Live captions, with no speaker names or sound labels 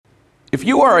If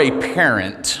you are a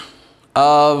parent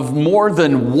of more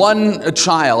than one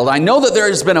child, I know that there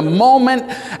has been a moment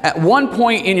at one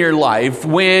point in your life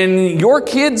when your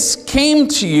kids came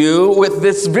to you with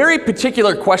this very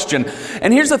particular question.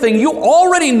 And here's the thing, you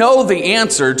already know the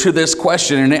answer to this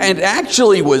question, and it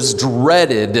actually was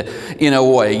dreaded in a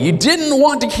way. You didn't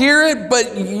want to hear it,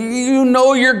 but you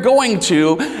know you're going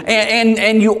to,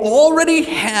 and you already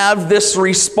have this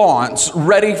response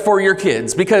ready for your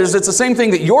kids, because it's the same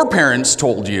thing that your parents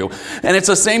told you, and it's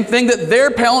the same thing that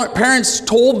their parents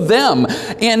told them.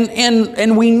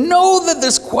 And we know that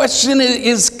this question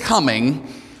is coming.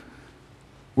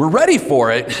 We're ready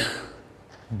for it,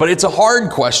 but it's a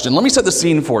hard question. Let me set the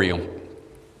scene for you.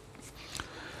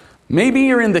 Maybe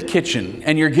you're in the kitchen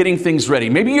and you're getting things ready.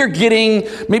 Maybe you're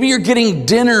getting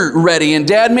dinner ready. And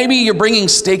Dad, maybe you're bringing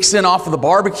steaks in off of the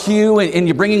barbecue and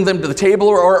you're bringing them to the table.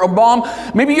 Or Mom,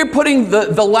 maybe you're putting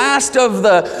the last of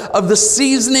the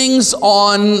seasonings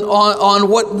on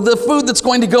what the food that's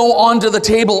going to go onto the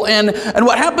table. And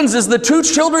what happens is the two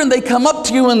children, they come up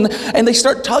to you and they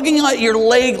start tugging at your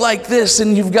leg like this.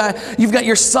 And you've got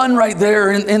your son right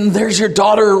there, and there's your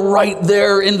daughter right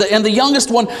there. And the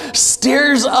youngest one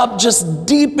stares up just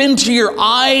deep into your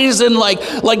eyes and like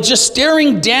just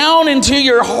staring down into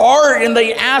your heart, and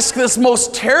they ask this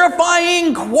most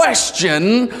terrifying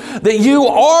question that you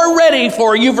are ready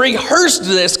for. You've rehearsed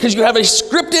this because you have a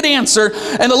scripted answer,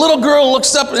 and the little girl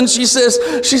looks up and she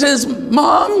says,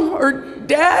 Mom or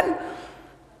Dad,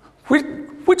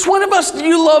 which one of us do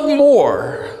you love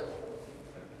more?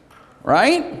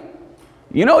 Right?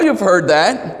 You know you've heard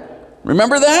that.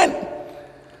 Remember that?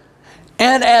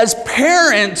 And as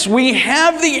parents, we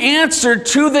have the answer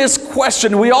to this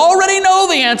question. We already know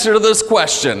the answer to this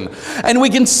question. And we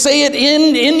can say it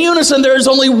in unison. There is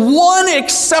only one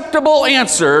acceptable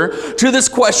answer to this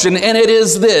question, and it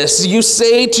is this. You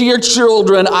say to your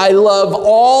children, I love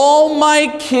all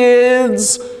my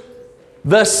kids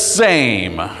the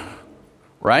same.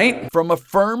 Right? From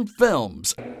Affirm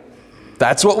Films.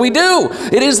 That's what we do.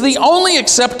 It is the only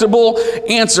acceptable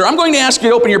answer. I'm going to ask you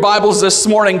to open your Bibles this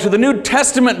morning to the New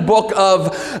Testament book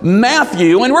of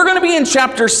Matthew, and we're going to be in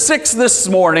chapter 6 this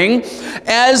morning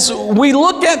as we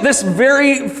look at this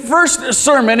very first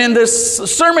sermon in this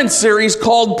sermon series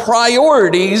called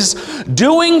Priorities,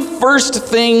 Doing First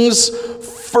Things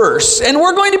First. And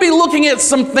we're going to be looking at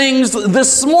some things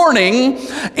this morning,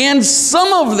 and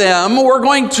some of them we're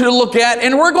going to look at,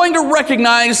 and we're going to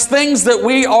recognize things that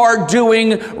we are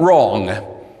doing wrong.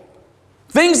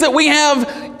 Things that we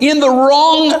have in the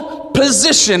wrong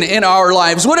position in our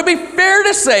lives. Would it be fair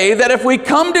to say that if we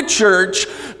come to church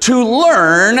to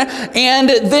learn and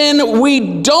then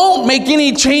we don't make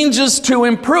any changes to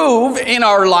improve in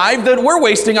our life, that we're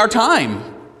wasting our time?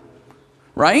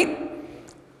 Right?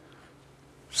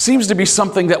 Seems to be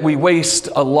something that we waste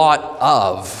a lot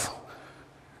of.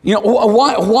 You know,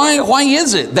 why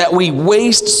is it that we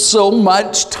waste so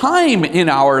much time in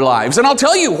our lives? And I'll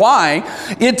tell you why.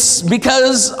 It's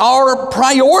because our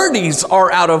priorities are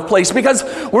out of place, because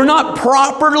we're not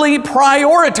properly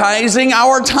prioritizing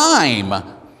our time.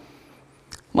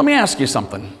 Let me ask you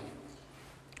something.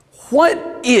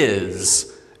 What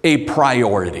is a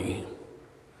priority?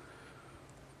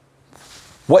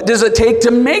 What does it take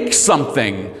to make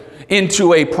something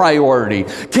into a priority?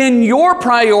 Can your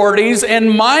priorities and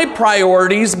my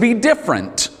priorities be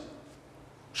different?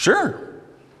 Sure.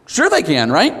 Sure they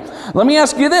can, right? Let me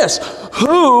ask you this.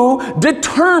 Who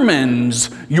determines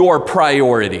your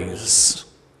priorities?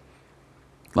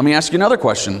 Let me ask you another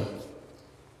question.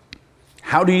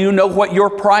 How do you know what your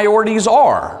priorities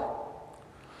are?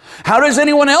 How does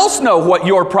anyone else know what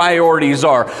your priorities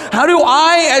are? How do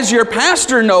I, as your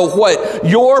pastor, know what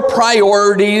your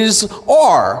priorities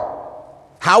are?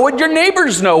 How would your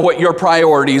neighbors know what your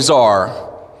priorities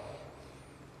are?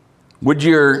 Would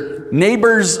your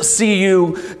neighbors see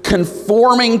you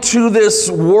conforming to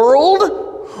this world,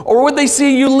 or would they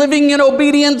see you living in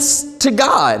obedience to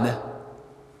God?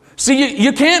 See,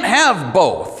 you can't have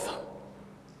both.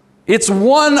 It's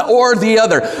one or the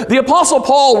other. The Apostle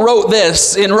Paul wrote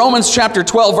this in Romans chapter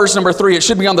 12, verse number 3. It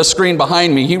should be on the screen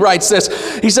behind me. He writes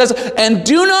this. He says, and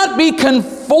do not be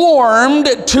conformed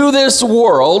to this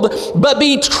world, but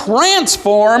be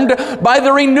transformed by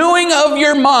the renewing of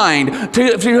your mind.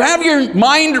 To have your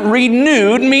mind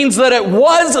renewed means that it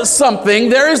was something,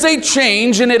 there is a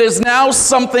change, and it is now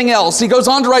something else. He goes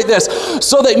on to write this,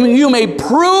 so that you may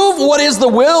prove what the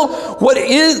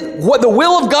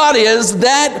will of God is,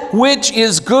 that which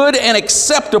is good and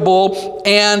acceptable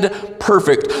and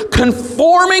perfect.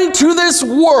 Conforming to this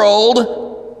world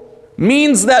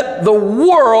means that the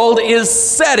world is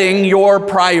setting your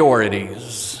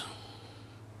priorities.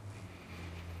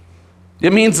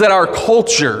 It means that our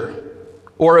culture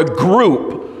or a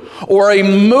group or a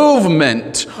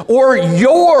movement or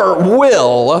your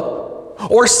will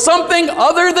or something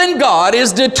other than God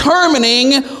is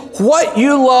determining what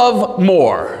you love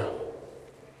more.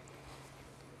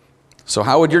 So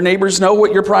how would your neighbors know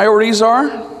what your priorities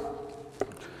are?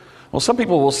 Well, some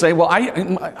people will say, well,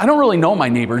 I don't really know my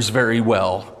neighbors very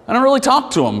well. I don't really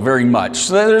talk to them very much.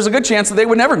 So there's a good chance that they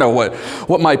would never know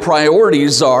what my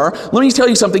priorities are. Let me tell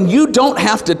you something. You don't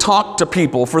have to talk to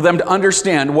people for them to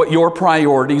understand what your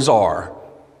priorities are.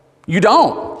 You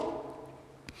don't.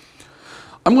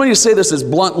 I'm going to say this as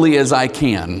bluntly as I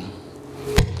can.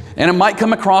 And it might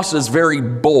come across as very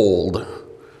bold.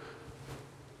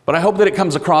 But I hope that it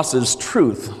comes across as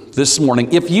truth this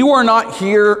morning. If you are not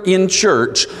here in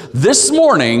church this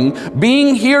morning,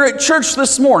 being here at church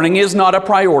this morning is not a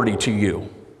priority to you.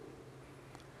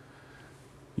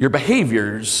 Your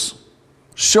behaviors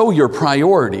show your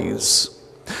priorities.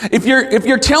 If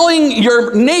you're telling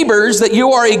your neighbors that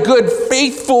you are a good,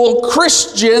 faithful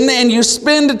Christian and you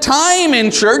spend time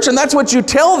in church, and that's what you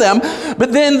tell them,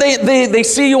 but then they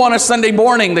see you on a Sunday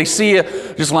morning, they see you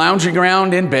just lounging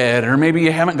around in bed, or maybe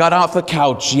you haven't got off the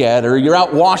couch yet, or you're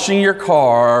out washing your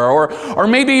car, or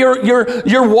maybe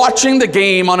you're watching the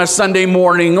game on a Sunday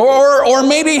morning, or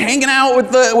maybe hanging out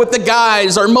with the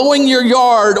guys, or mowing your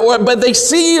yard, but they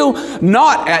see you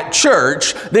not at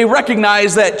church. They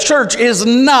recognize that church is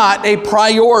not a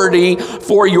priority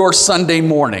for your Sunday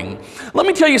morning. Let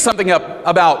me tell you something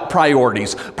about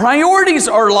priorities. Priorities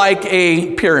are like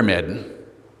a pyramid.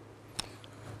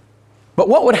 But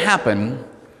what would happen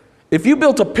if you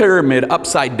built a pyramid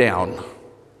upside down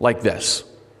like this?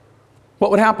 What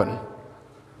would happen?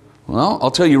 Well, I'll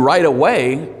tell you right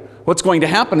away, what's going to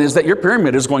happen is that your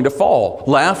pyramid is going to fall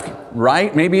left,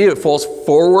 right, maybe it falls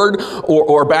forward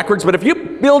or backwards. But if you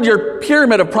build your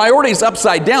pyramid of priorities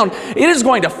upside down, it is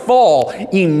going to fall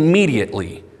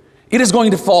immediately. It is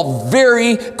going to fall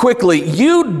very quickly.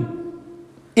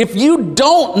 If you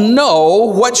don't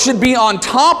know what should be on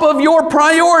top of your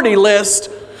priority list,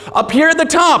 up here at the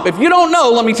top, if you don't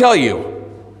know, let me tell you,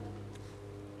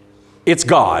 it's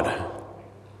God.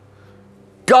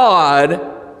 God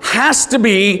has to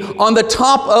be on the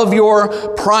top of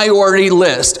your priority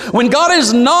list. When God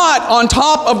is not on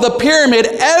top of the pyramid,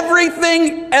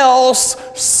 everything else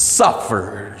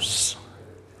suffers.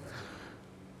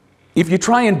 If you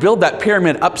try and build that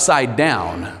pyramid upside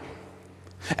down,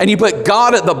 and you put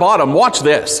God at the bottom, watch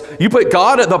this. You put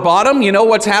God at the bottom, you know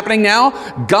what's happening now?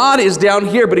 God is down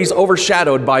here, but he's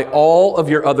overshadowed by all of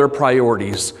your other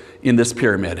priorities in this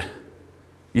pyramid.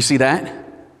 You see that?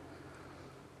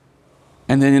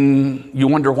 And then you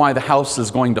wonder why the house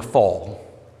is going to fall.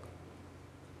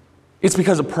 It's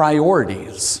because of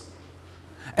priorities.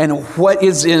 And what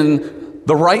is in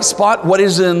the right spot, what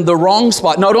is in the wrong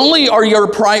spot. Not only are your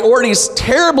priorities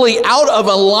terribly out of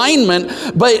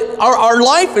alignment, but our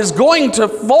life is going to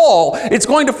fall. It's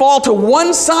going to fall to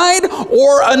one side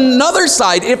or another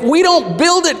side. If we don't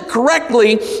build it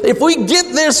correctly, if we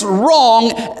get this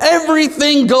wrong,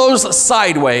 everything goes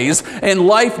sideways and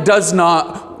life does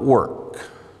not work.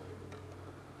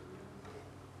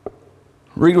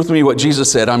 Read with me what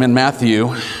Jesus said. I'm in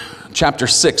Matthew chapter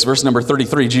 6, verse number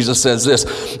 33. Jesus says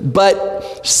this,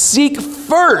 "But seek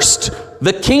first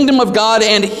the kingdom of God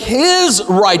and his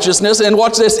righteousness," and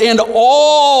watch this, "and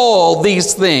all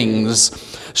these things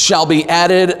shall be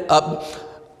added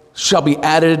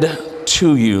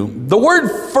to you." The word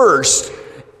first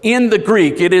in the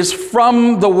Greek, it is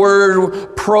from the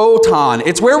word proton.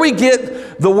 It's where we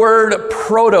get the word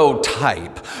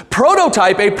prototype.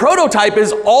 A prototype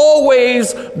is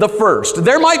always the first.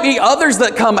 There might be others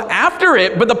that come after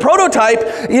it, but the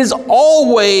prototype is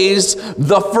always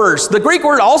the first. The Greek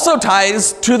word also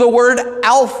ties to the word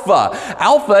alpha.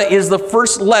 Alpha is the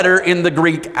first letter in the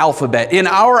Greek alphabet. In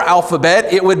our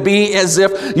alphabet, it would be as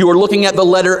if you were looking at the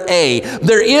letter A.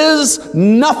 There is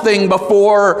nothing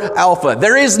before alpha.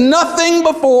 There is nothing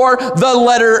before the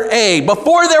letter A.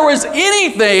 Before there was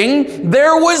anything,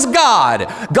 there was God.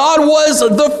 God was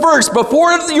the first.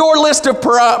 Before your list of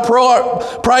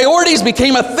priorities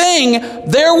became a thing,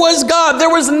 there was God. There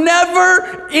was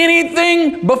never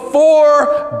anything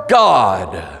before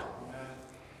God.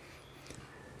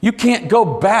 You can't go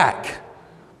back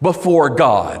before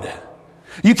God.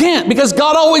 You can't, because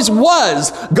God always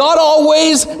was. God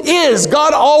always is.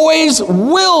 God always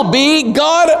will be.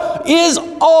 God is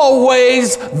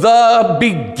always the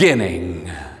beginning.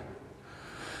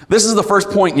 This is the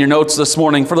first point in your notes this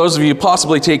morning. For those of you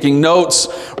possibly taking notes,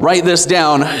 write this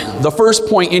down. The first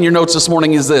point in your notes this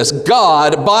morning is this: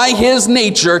 God, by his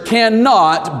nature,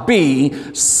 cannot be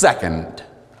second.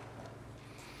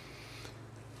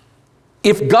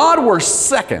 If God were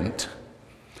second,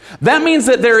 that means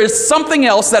that there is something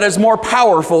else that is more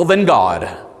powerful than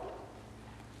God.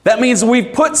 That means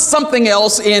we've put something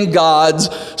else in God's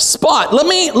spot. Let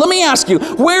me ask you,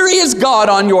 where is God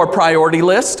on your priority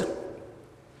list?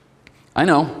 I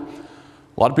know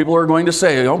a lot of people are going to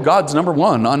say, oh, God's number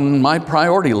one on my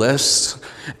priority list.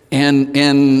 And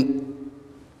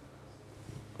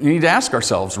we need to ask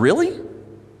ourselves, really?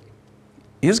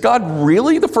 Is God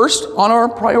really the first on our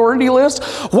priority list?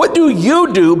 What do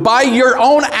you do by your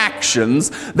own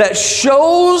actions that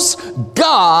shows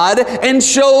God and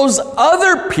shows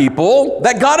other people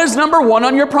that God is number one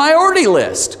on your priority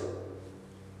list?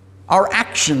 Our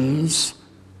actions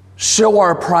show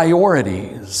our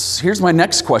priorities. Here's my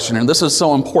next question, and this is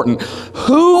so important.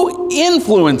 Who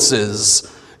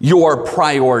influences your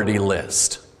priority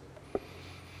list?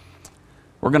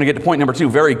 We're going to get to point number 2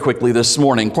 very quickly this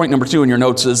morning. Point number 2 in your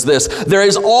notes is this: there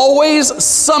is always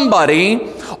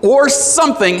somebody or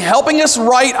something helping us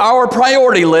write our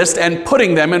priority list and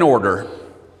putting them in order.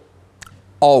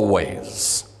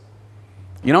 Always.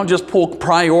 You don't just pull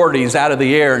priorities out of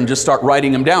the air and just start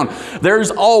writing them down.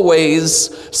 There's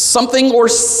always something or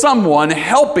someone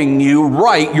helping you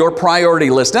write your priority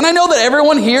list. And I know that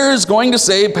everyone here is going to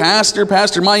say,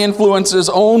 Pastor, my influence is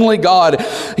only God.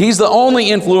 He's the only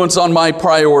influence on my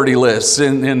priority list.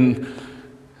 And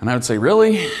I would say,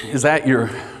 really? Is that your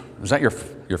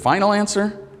final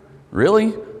answer?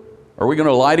 Really? Are we going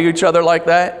to lie to each other like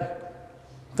that?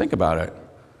 Think about it.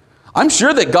 I'm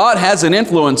sure that God has an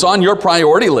influence on your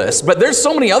priority list, but there's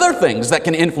so many other things that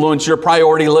can influence your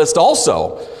priority list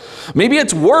also. Maybe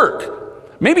it's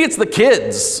work. Maybe it's the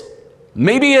kids.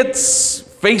 Maybe it's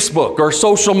Facebook or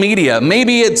social media.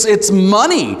 Maybe it's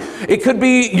money. It could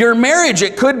be your marriage.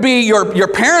 It could be your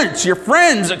parents, your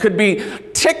friends. It could be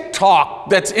TikTok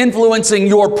that's influencing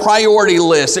your priority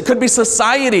list. It could be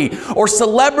society or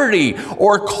celebrity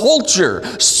or culture.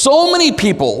 So many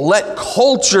people let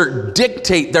culture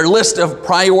dictate their list of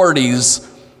priorities.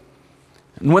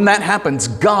 And when that happens,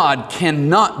 God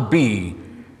cannot be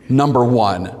number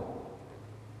one.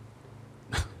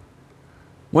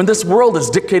 When this world is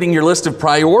dictating your list of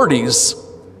priorities,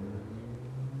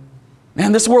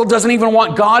 man, this world doesn't even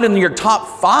want God in your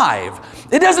top 5.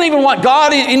 It doesn't even want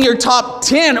God in your top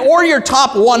 10 or your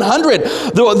top 100.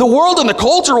 The world and the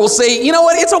culture will say, you know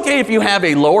what, it's okay if you have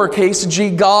a lowercase g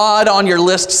God on your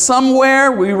list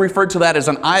somewhere. We refer to that as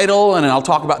an idol, and I'll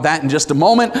talk about that in just a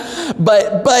moment.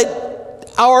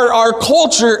 But our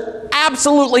culture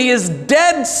absolutely is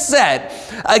dead set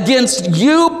against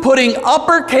you putting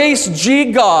uppercase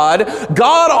G God,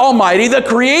 God Almighty, the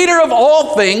creator of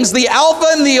all things, the Alpha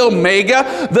and the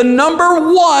Omega, the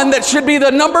number one that should be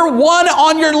the number one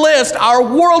on your list. Our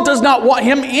world does not want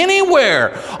him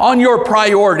anywhere on your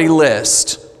priority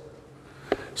list.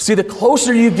 See, the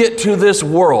closer you get to this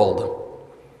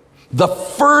world, the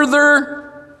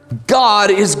further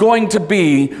God is going to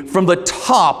be from the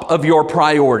top of your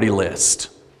priority list.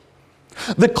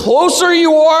 The closer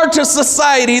you are to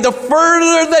society, the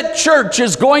further that church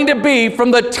is going to be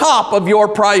from the top of your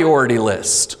priority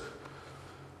list.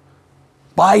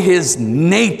 By his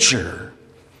nature,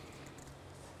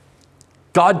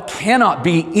 God cannot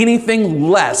be anything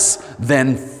less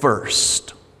than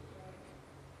first.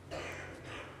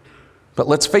 But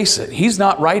let's face it, he's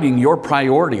not writing your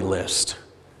priority list.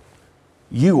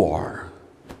 You are.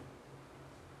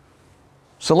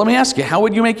 So let me ask you, how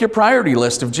would you make your priority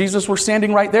list if Jesus were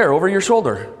standing right there over your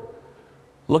shoulder,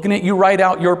 looking at you write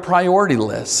out your priority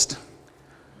list?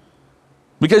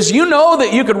 Because you know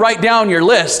that you could write down your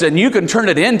list and you can turn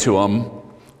it into him,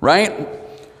 right?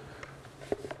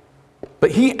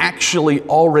 But he actually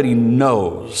already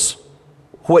knows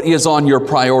what is on your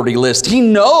priority list. He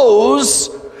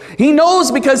knows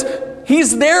because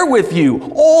he's there with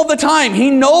you all the time.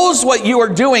 He knows what you are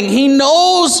doing. He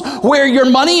knows where your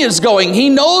money is going. He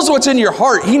knows what's in your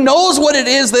heart. He knows what it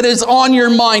is that is on your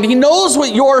mind. He knows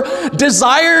what your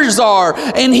desires are.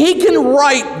 And he can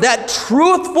write that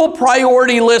truthful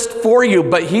priority list for you.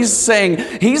 But he's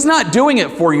saying he's not doing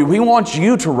it for you. He wants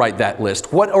you to write that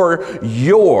list. What are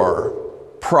your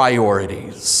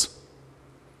priorities?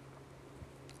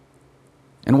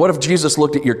 And what if Jesus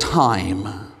looked at your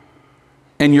time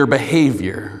and your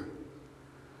behavior?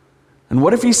 And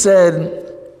what if he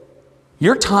said,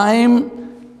 your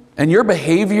time and your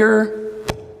behavior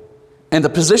and the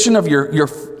position of your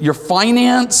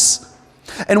finance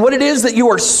and what it is that you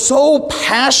are so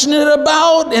passionate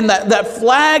about, and that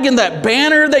flag and that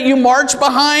banner that you march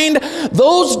behind,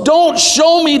 those don't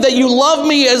show me that you love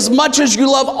me as much as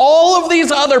you love all of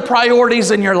these other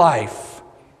priorities in your life.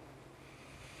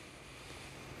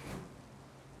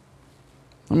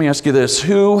 Let me ask you this.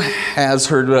 Who has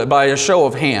heard, by a show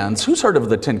of hands, who's heard of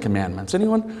the Ten Commandments?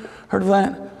 Anyone heard of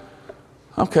that?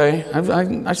 Okay,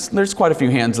 there's quite a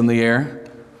few hands in the air.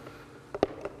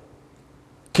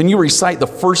 Can you recite the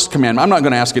first commandment? I'm not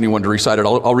going to ask anyone to recite it.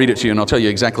 I'll read it to you and I'll tell you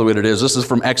exactly what it is. This is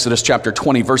from Exodus chapter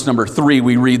 20, verse number 3.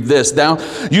 We read this.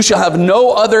 You shall have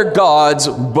no other gods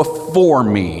before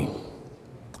me.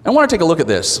 I want to take a look at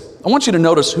this. I want you to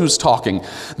notice who's talking.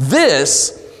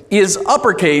 This is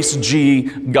uppercase G,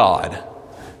 God,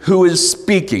 who is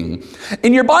speaking.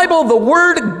 In your Bible, the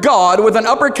word God with an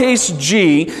uppercase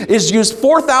G is used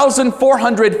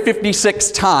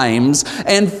 4,456 times,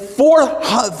 and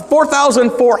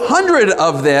 4,400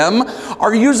 of them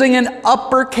are using an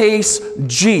uppercase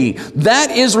G.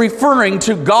 That is referring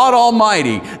to God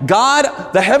Almighty,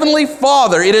 God, the Heavenly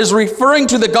Father. It is referring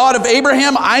to the God of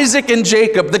Abraham, Isaac, and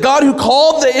Jacob, the God who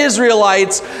called the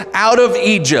Israelites out of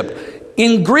Egypt.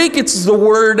 In Greek, it's the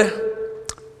word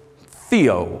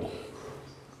Theo.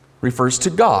 Refers to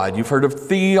God. You've heard of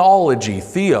theology.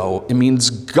 Theo, it means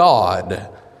God.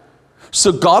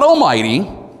 So God Almighty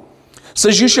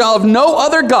says, you shall have no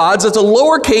other gods. It's a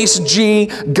lowercase g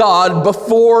God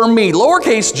before me.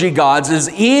 Lowercase g gods is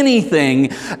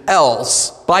anything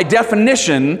else. By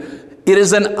definition, it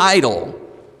is an idol.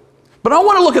 But I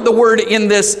want to look at the word in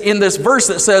this verse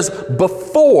that says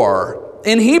before.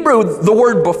 In Hebrew, the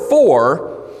word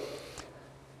before,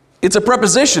 it's a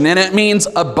preposition, and it means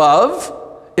above,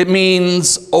 it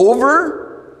means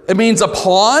over, it means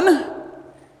upon,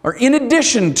 or in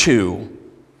addition to.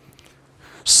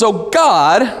 So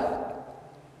God,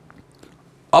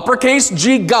 uppercase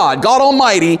G God, God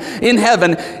Almighty in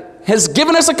heaven, has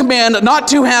given us a command not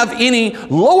to have any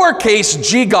lowercase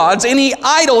g gods, any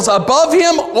idols above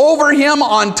him, over him,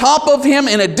 on top of him,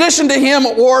 in addition to him,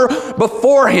 or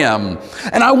before him.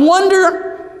 And I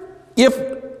wonder if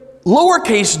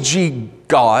lowercase g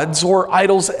gods or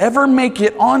idols ever make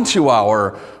it onto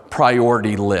our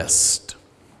priority list.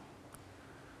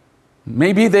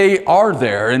 Maybe they are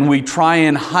there and we try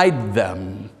and hide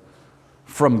them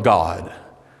from God.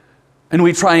 And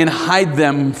we try and hide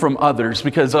them from others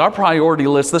because our priority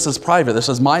list, this is private, this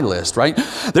is my list, right?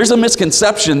 There's a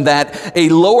misconception that a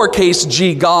lowercase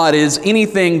g God is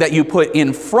anything that you put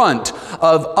in front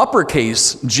of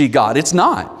uppercase g God. It's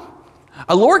not.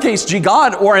 A lowercase g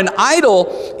God or an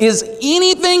idol is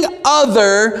anything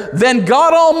other than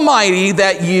God Almighty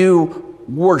that you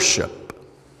worship.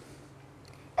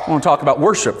 I want to talk about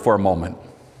worship for a moment.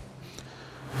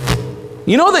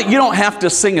 You know that you don't have to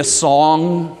sing a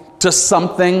song to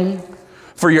something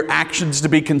for your actions to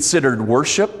be considered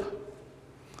worship?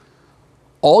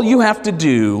 All you have to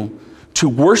do to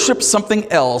worship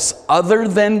something else other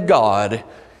than God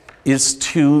is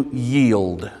to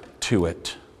yield to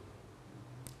it.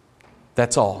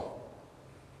 That's all.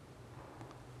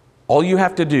 All you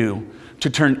have to do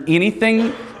to turn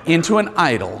anything into an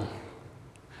idol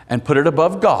and put it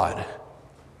above God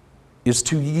is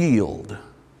to yield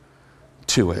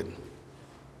to it.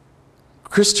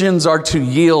 Christians are to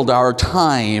yield our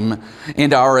time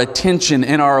and our attention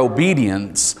and our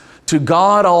obedience to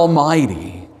God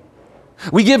Almighty.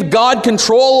 We give God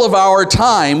control of our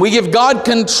time. We give God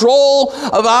control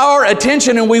of our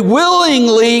attention, and we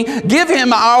willingly give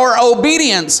Him our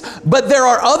obedience. But there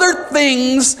are other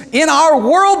things in our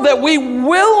world that we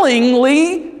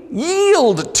willingly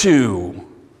yield to.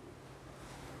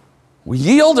 We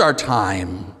yield our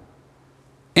time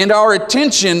and our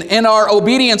attention and our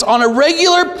obedience on a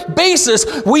regular basis.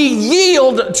 We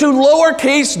yield to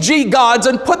lowercase g gods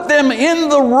and put them in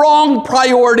the wrong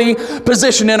priority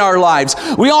position in our lives.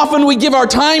 We give our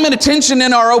time and attention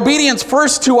and our obedience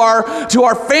first to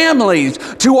our families,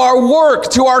 to our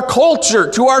work, to our culture,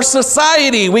 to our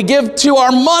society. We give to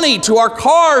our money, to our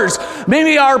cars,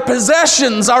 maybe our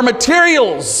possessions, our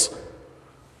materials.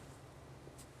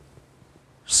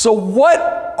 So what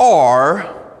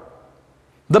are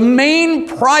the main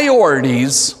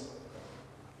priorities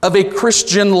of a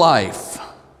Christian life?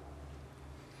 I'll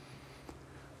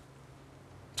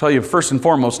tell you first and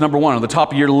foremost, number one on the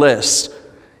top of your list.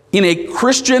 In a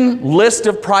Christian list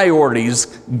of priorities,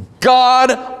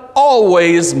 God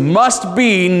always must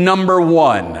be number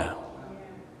one.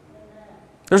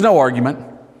 There's no argument.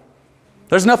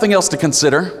 There's nothing else to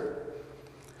consider.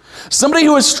 Somebody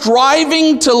who is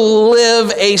striving to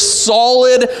live a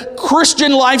solid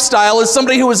Christian lifestyle is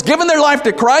somebody who has given their life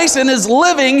to Christ and is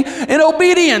living in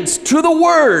obedience to the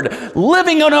Word,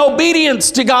 living in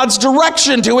obedience to God's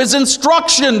direction, to His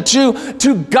instruction,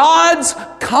 to God's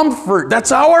comfort.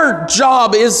 That's our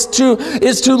job, is to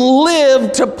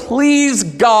live to please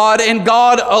God and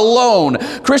God alone.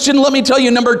 Christian, let me tell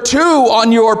you, number 2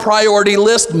 on your priority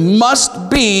list must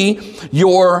be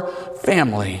your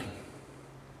family.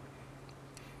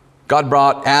 God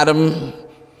brought Adam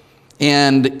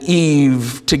and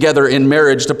Eve together in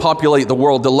marriage to populate the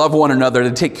world, to love one another,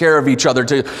 to take care of each other,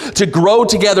 to grow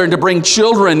together and to bring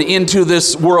children into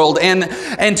this world, and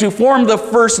to form the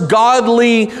first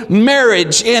godly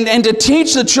marriage, and to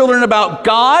teach the children about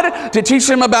God, to teach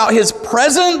them about His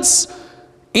presence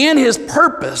and His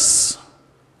purpose.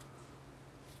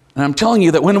 And I'm telling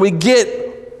you that when we get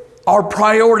our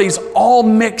priorities all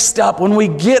mixed up, when we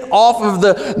get off of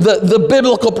the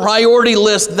biblical priority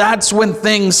list, that's when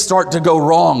things start to go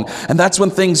wrong. And that's when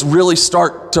things really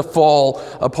start to fall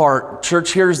apart.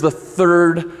 Church, here's the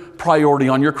 3rd priority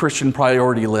on your Christian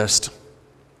priority list.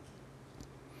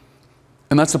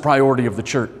 And that's the priority of the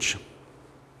church.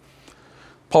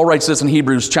 Paul writes this in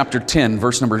Hebrews chapter 10,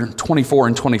 verse number 24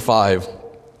 and 25.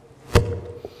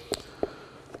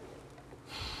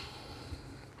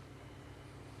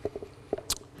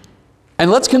 And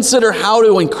let's consider how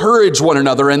to encourage one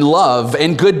another in love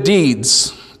and good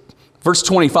deeds. Verse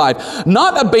 25,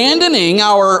 not abandoning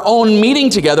our own meeting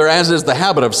together, as is the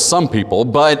habit of some people,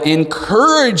 but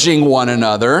encouraging one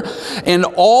another, and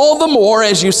all the more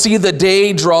as you see the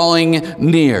day drawing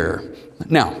near.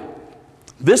 Now,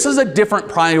 this is a different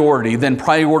priority than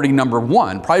priority number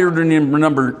 1. Priority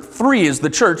number 3 is the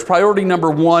church. Priority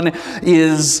number 1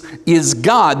 is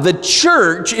God. The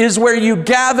church is where you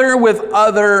gather with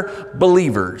other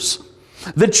believers.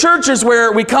 The church is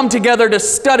where we come together to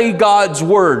study God's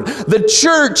Word. The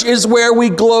church is where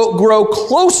we grow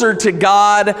closer to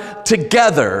God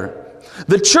together.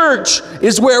 The church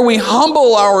is where we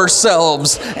humble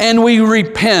ourselves and we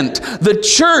repent. The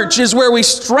church is where we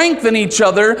strengthen each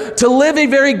other to live a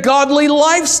very godly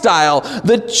lifestyle.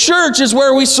 The church is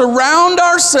where we surround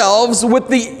ourselves with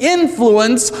the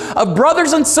influence of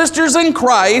brothers and sisters in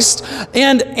Christ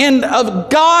and of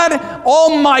God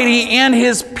Almighty and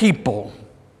His people.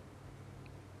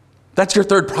 That's your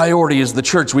 3rd priority, is the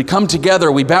church. We come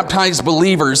together, we baptize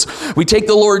believers, we take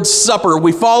the Lord's Supper,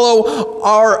 we follow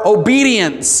our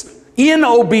obedience,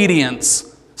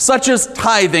 such as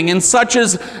tithing and such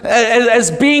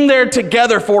as being there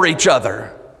together for each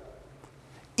other.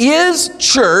 Is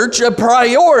church a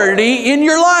priority in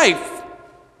your life?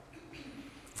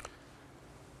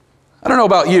 I don't know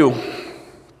about you,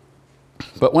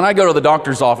 but when I go to the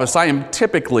doctor's office, I am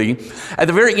typically, at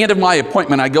the very end of my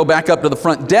appointment, I go back up to the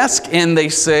front desk and they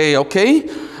say, okay,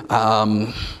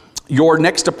 your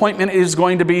next appointment is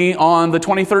going to be on the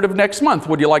 23rd of next month.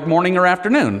 Would you like morning or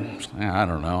afternoon? I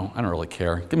don't know. I don't really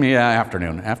care. Give me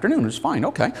afternoon. Afternoon is fine.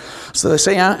 Okay. So they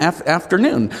say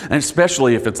afternoon. And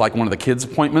especially if it's like one of the kids'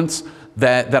 appointments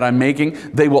that I'm making,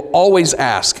 they will always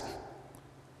ask,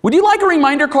 would you like a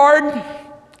reminder card?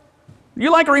 You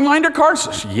like a reminder card?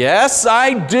 Yes,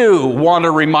 I do want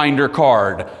a reminder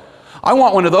card. I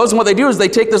want one of those. And what they do is they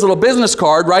take this little business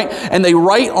card, right? And they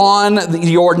write on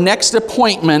your next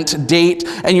appointment date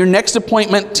and your next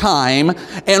appointment time.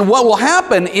 And what will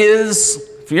happen is,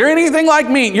 if you're anything like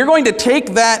me, you're going to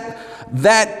take that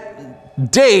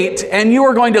date and you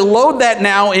are going to load that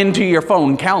now into your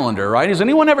phone calendar, right? Has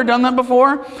anyone ever done that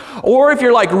before? Or if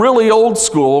you're like really old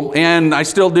school, and I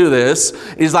still do this,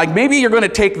 is like maybe you're going to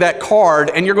take that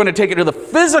card and you're going to take it to the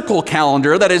physical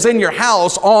calendar that is in your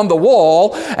house on the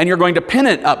wall, and you're going to pin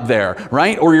it up there,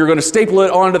 right? Or you're going to staple it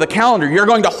onto the calendar. You're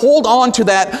going to hold on to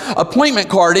that appointment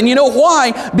card. And you know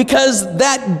why? Because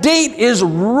that date is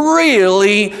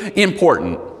really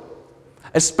important.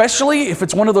 Especially if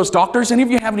it's one of those doctors. Any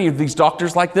of you have any of these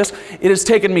doctors like this? It has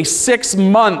taken me 6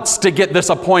 months to get this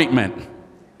appointment.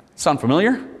 Sound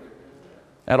familiar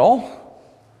at all?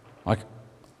 Like,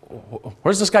 what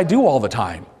does this guy do all the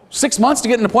time? 6 months to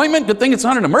get an appointment? Good thing it's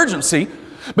not an emergency.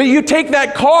 But you take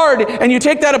that card and you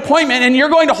take that appointment and you're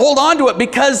going to hold on to it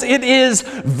because it is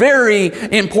very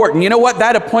important. You know what?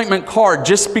 That appointment card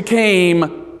just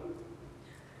became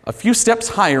a few steps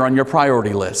higher on your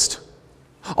priority list.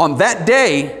 On that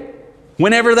day,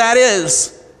 whenever that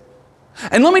is.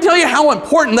 And let me tell you how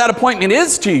important that appointment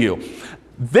is to you.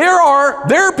 There are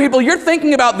people, you're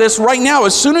thinking about this right now.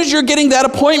 As soon as you're getting that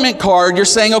appointment card, you're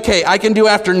saying, okay, I can do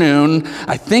afternoon.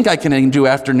 I think I can do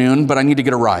afternoon, but I need to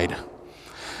get a ride.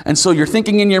 And so you're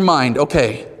thinking in your mind,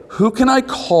 okay, who can I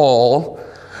call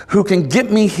who can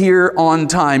get me here on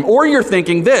time. Or you're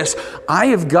thinking this,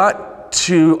 I've got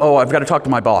to talk to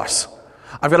my boss.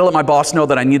 I've got to let my boss know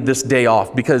that I need this day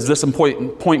off because this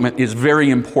appointment is very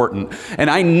important and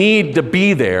I need to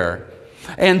be there.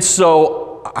 And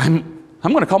so I'm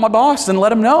going to call my boss and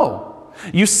let him know.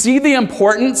 You see the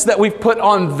importance that we've put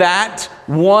on that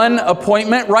one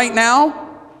appointment right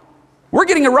now? We're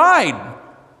getting a ride.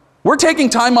 We're taking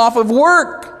time off of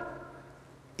work.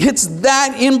 It's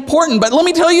that important. But let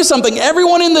me tell you something.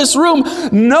 Everyone in this room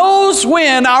knows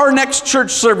when our next church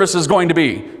service is going to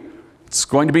be. It's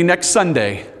going to be next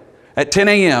Sunday at 10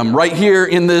 a.m. right here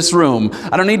in this room.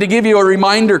 I don't need to give you a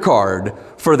reminder card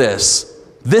for this.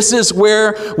 This is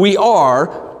where we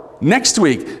are next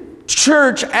week.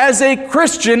 Church as a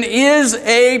Christian is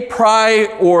a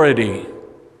priority.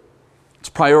 It's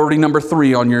priority number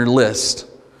 3 on your list.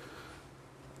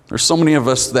 There's so many of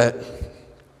us that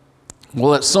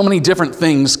let so many different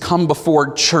things come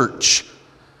before church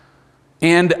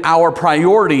and our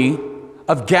priority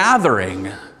of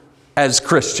gathering as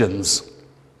Christians.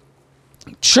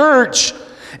 Church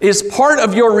is part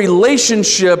of your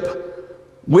relationship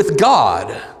with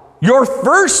God, your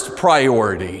first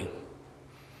priority.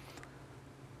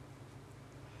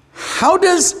 How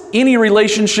does any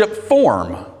relationship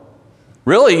form?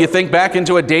 Really, you think back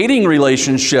into a dating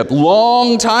relationship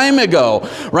long time ago,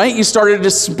 right? You started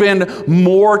to spend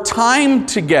more time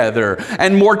together,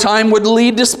 and more time would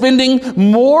lead to spending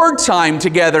more time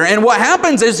together. And what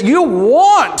happens is you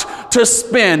want to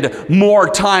spend more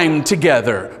time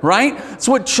together, right? That's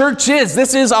what church is.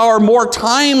 This is our more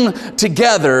time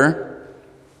together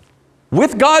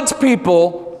with God's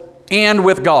people and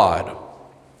with God.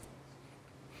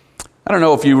 I don't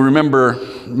know if you remember,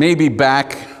 maybe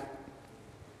back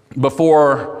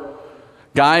before,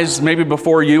 guys, maybe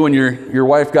before you and your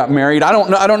wife got married. I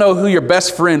don't know who your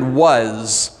best friend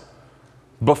was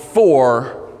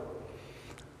before,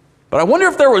 but I wonder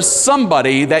if there was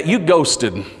somebody that you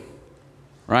ghosted,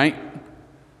 right?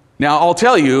 Now, I'll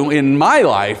tell you, in my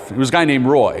life, it was a guy named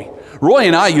Roy. Roy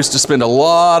and I used to spend a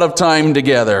lot of time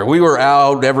together. We were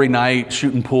out every night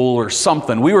shooting pool or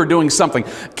something. We were doing something.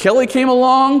 Kelly came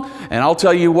along, and I'll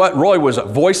tell you what, Roy was a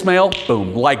voicemail,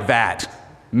 boom, like that.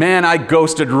 Man, I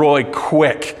ghosted Roy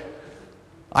quick.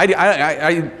 I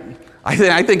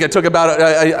think it took about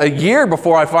a year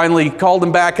before I finally called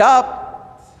him back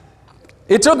up.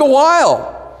 It took a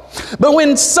while. But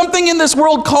when something in this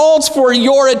world calls for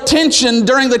your attention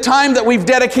during the time that we've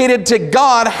dedicated to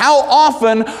God, how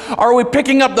often are we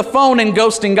picking up the phone and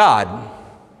ghosting God?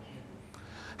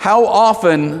 How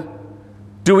often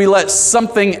do we let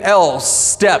something else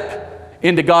step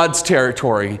into God's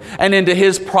territory and into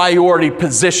His priority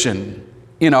position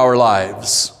in our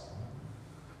lives?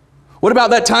 What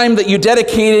about that time that you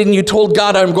dedicated and you told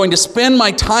God, I'm going to spend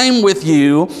my time with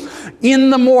you in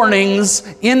the mornings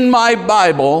in my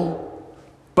Bible,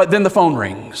 but then the phone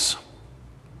rings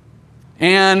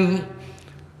and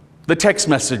the text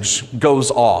message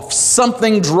goes off.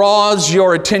 Something draws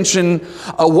your attention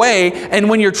away, and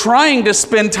when you're trying to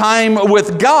spend time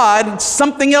with God,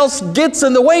 something else gets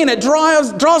in the way and it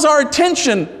draws our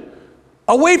attention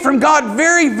away from God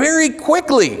very, very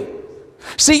quickly.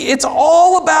 See, it's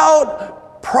all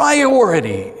about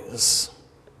priorities.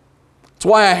 That's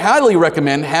why I highly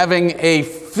recommend having a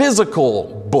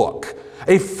physical book,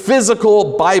 a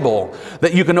physical Bible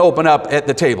that you can open up at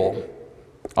the table.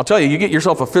 I'll tell you, you get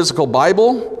yourself a physical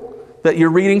Bible that you're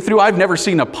reading through. I've never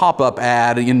seen a pop-up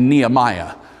ad in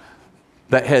Nehemiah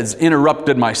that has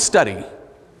interrupted my study.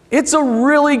 It's a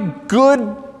really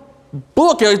good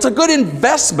book. It's a good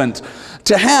investment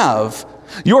to have.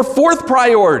 Your fourth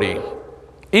priority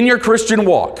in your Christian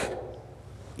walk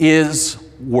is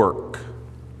work.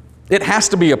 It has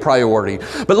to be a priority.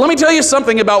 But let me tell you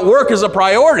something about work as a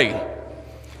priority.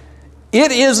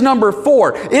 It is number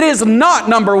 4. It is not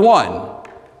number 1.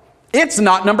 It's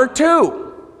not number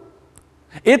 2.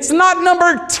 It's not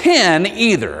number 10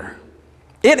 either.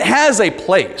 It has a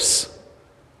place.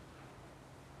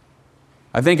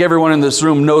 I think everyone in this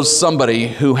room knows somebody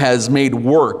who has made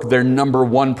work their number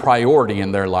 1 priority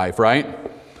in their life, right?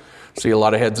 See a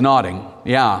lot of heads nodding.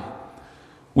 Yeah,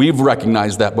 we've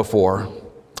recognized that before.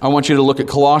 I want you to look at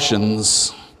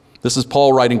Colossians. This is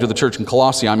Paul writing to the church in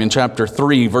Colossae. I'm in chapter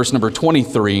 3, verse number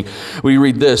 23. We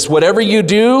read this: whatever you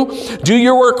do, do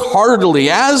your work heartily,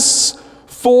 as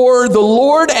for the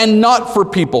Lord and not for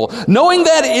people, knowing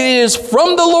that it is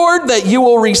from the Lord that you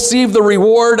will receive the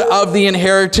reward of the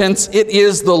inheritance. It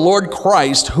is the Lord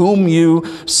Christ whom you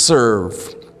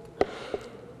serve.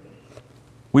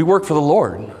 We work for the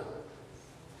Lord.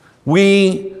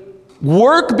 We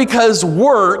work because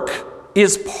work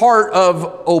is part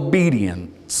of obedience.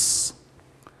 obedience.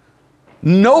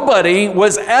 Nobody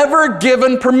was ever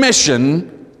given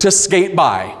permission to skate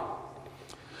by.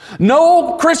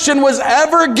 No Christian was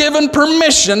ever given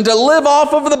permission to live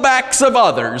off of the backs of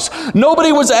others.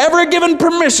 Nobody was ever given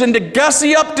permission to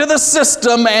gussy up to the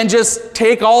system and just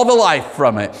take all the life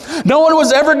from it. No one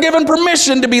was ever given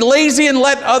permission to be lazy and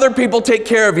let other people take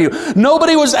care of you.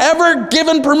 Nobody was ever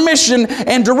given permission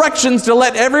and directions to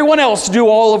let everyone else do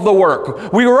all of the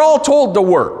work. We were all told to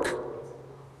work.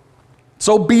 It's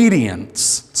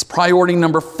obedience. It's priority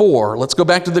number 4. Let's go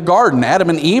back to the garden. Adam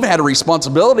and Eve had a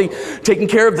responsibility, taking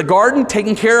care of the garden,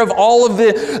 taking care of all of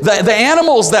the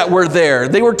animals that were there.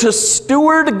 They were to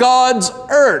steward God's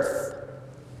earth.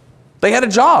 They had a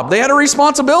job. They had a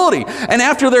responsibility. And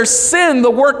after their sin,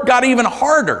 the work got even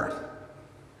harder.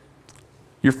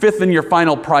 Your 5th and your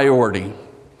final priority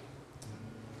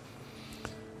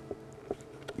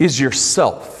is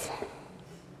yourself.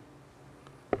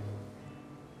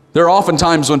 There are often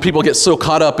times when people get so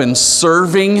caught up in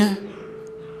serving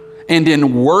and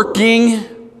in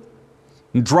working,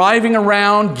 driving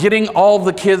around, getting all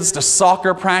the kids to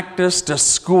soccer practice, to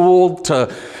school,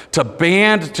 to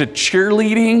band, to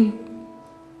cheerleading.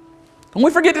 Don't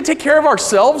we forget to take care of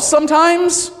ourselves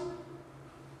sometimes?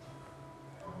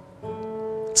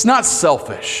 It's not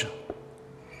selfish.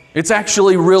 It's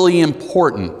actually really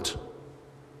important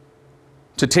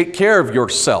to take care of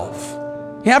yourself.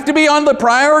 You have to be on the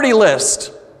priority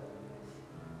list.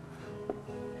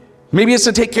 Maybe it's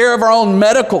to take care of our own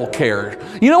medical care.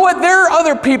 You know what? There are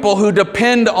other people who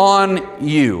depend on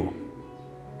you.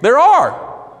 There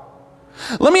are.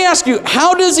 Let me ask you,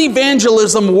 how does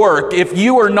evangelism work if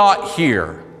you are not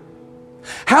here?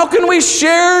 How can we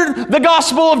share the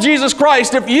gospel of Jesus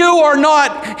Christ if you are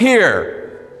not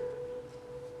here?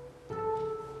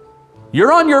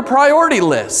 You're on your priority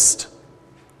list.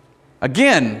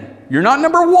 Again, you're not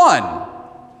number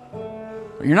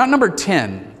 1. You're not number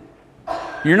 10.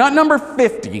 You're not number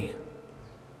 50.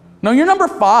 No, you're number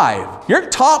 5. You're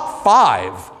top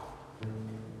 5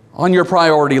 on your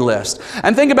priority list.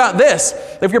 And think about this.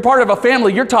 If you're part of a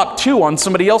family, you're top 2 on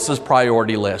somebody else's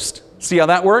priority list. See how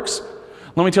that works?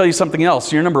 Let me tell you something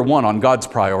else. You're number 1 on God's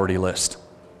priority list.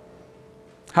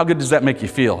 How good does that make you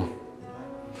feel?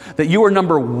 That you are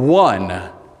number 1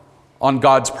 on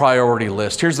God's priority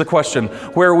list. Here's the question: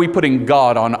 where are we putting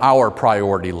God on our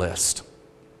priority list?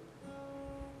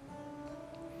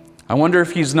 I wonder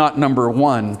if He's not number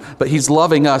 1, but He's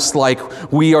loving us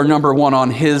like we are number 1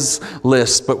 on His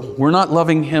list, but we're not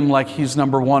loving Him like He's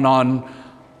number 1 on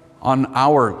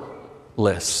our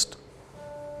list.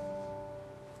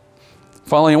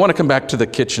 Finally, I want to come back to the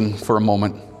kitchen for a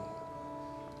moment.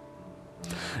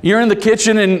 You're in the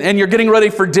kitchen and you're getting ready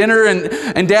for dinner,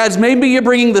 and dads, maybe you're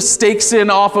bringing the steaks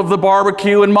in off of the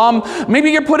barbecue, and mom,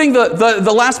 maybe you're putting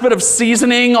the last bit of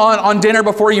seasoning on dinner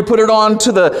before you put it on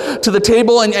to the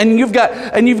table, and you've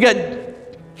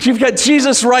got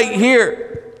Jesus right here.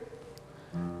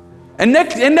 And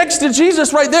next to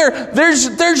Jesus right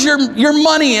there's your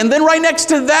money. And then right next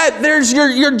to that, there's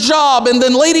your job. And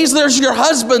then ladies, there's your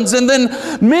husbands. And then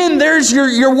men, there's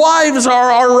your wives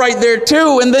are right there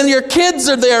too. And then your kids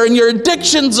are there, and your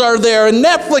addictions are there, and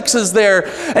Netflix is there.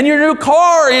 And your new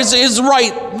car is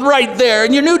right there.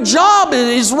 And your new job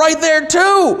is right there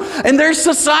too. And there's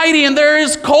society, and there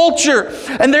is culture.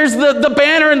 And there's the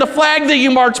banner and the flag that you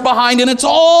march behind. And it's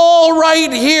all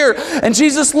right here. And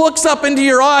Jesus looks up into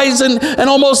your eyes and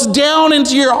almost down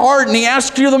into your heart, and He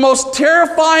asks you the most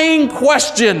terrifying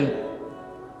question,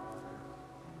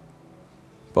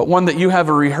 but one that you have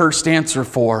a rehearsed answer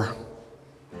for.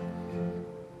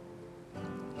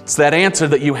 It's that answer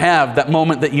that you have, that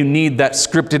moment that you need that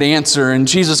scripted answer. And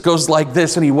Jesus goes like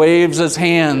this, and He waves His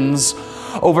hands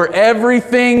over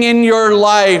everything in your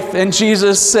life. And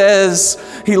Jesus says,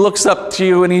 He looks up to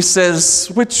you and He says,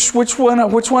 which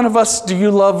one of us do you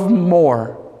love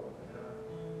more?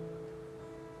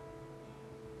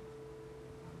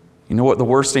 You know what the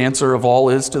worst answer of all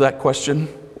is to that question?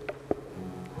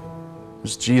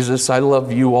 It's, Jesus, I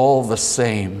love you all the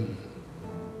same.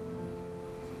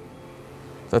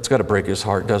 That's got to break His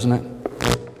heart, doesn't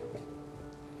it?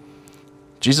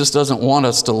 Jesus doesn't want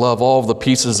us to love all of the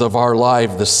pieces of our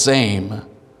life the same.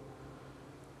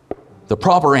 The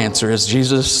proper answer is,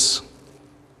 Jesus,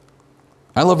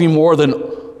 I love you more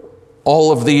than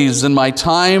all of these, in my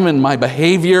time and my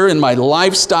behavior and my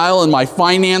lifestyle and my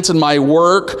finance and my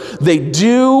work. They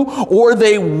do or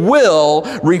they will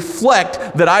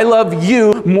reflect that I love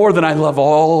you more than I love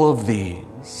all of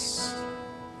these.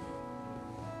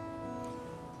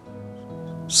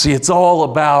 See, it's all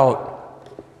about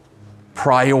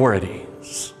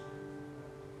priorities.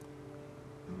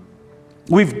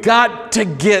 We've got to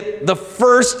get the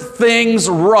first things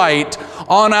right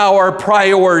on our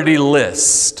priority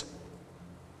list.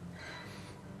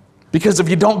 Because if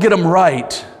you don't get them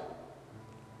right,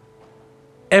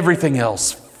 everything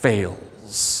else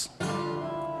fails.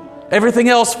 Everything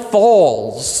else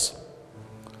falls.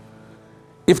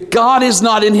 If God is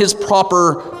not in His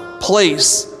proper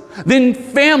place, then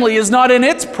family is not in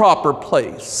its proper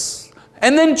place.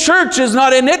 And then church is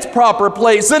not in its proper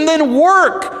place. And then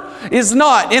work is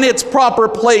not in its proper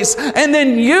place. And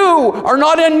then you are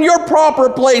not in your proper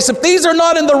place. If these are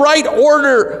not in the right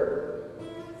order,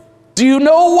 do you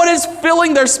know what is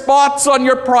filling their spots on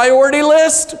your priority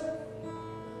list?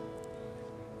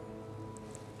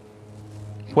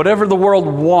 Whatever the world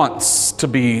wants to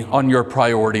be on your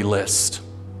priority list.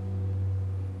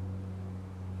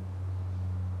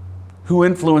 Who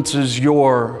influences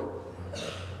your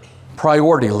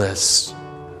priority list?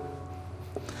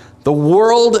 The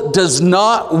world does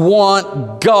not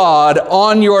want God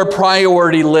on your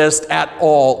priority list at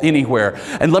all, anywhere.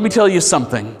 And let me tell you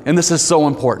something, and this is so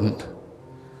important.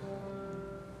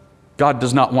 God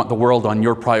does not want the world on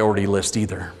your priority list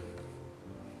either.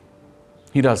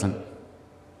 He doesn't.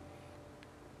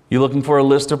 You looking for a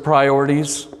list of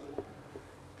priorities?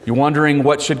 You're wondering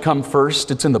what should come first?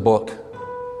 It's in the book.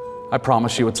 I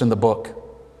promise you it's in the book.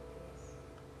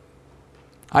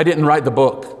 I didn't write the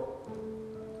book.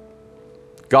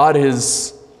 God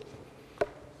has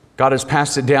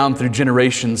passed it down through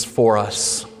generations for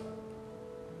us.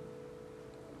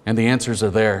 And the answers are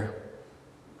there.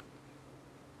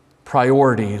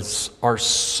 Priorities are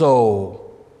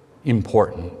so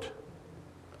important.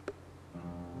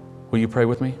 Will you pray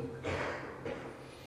with me?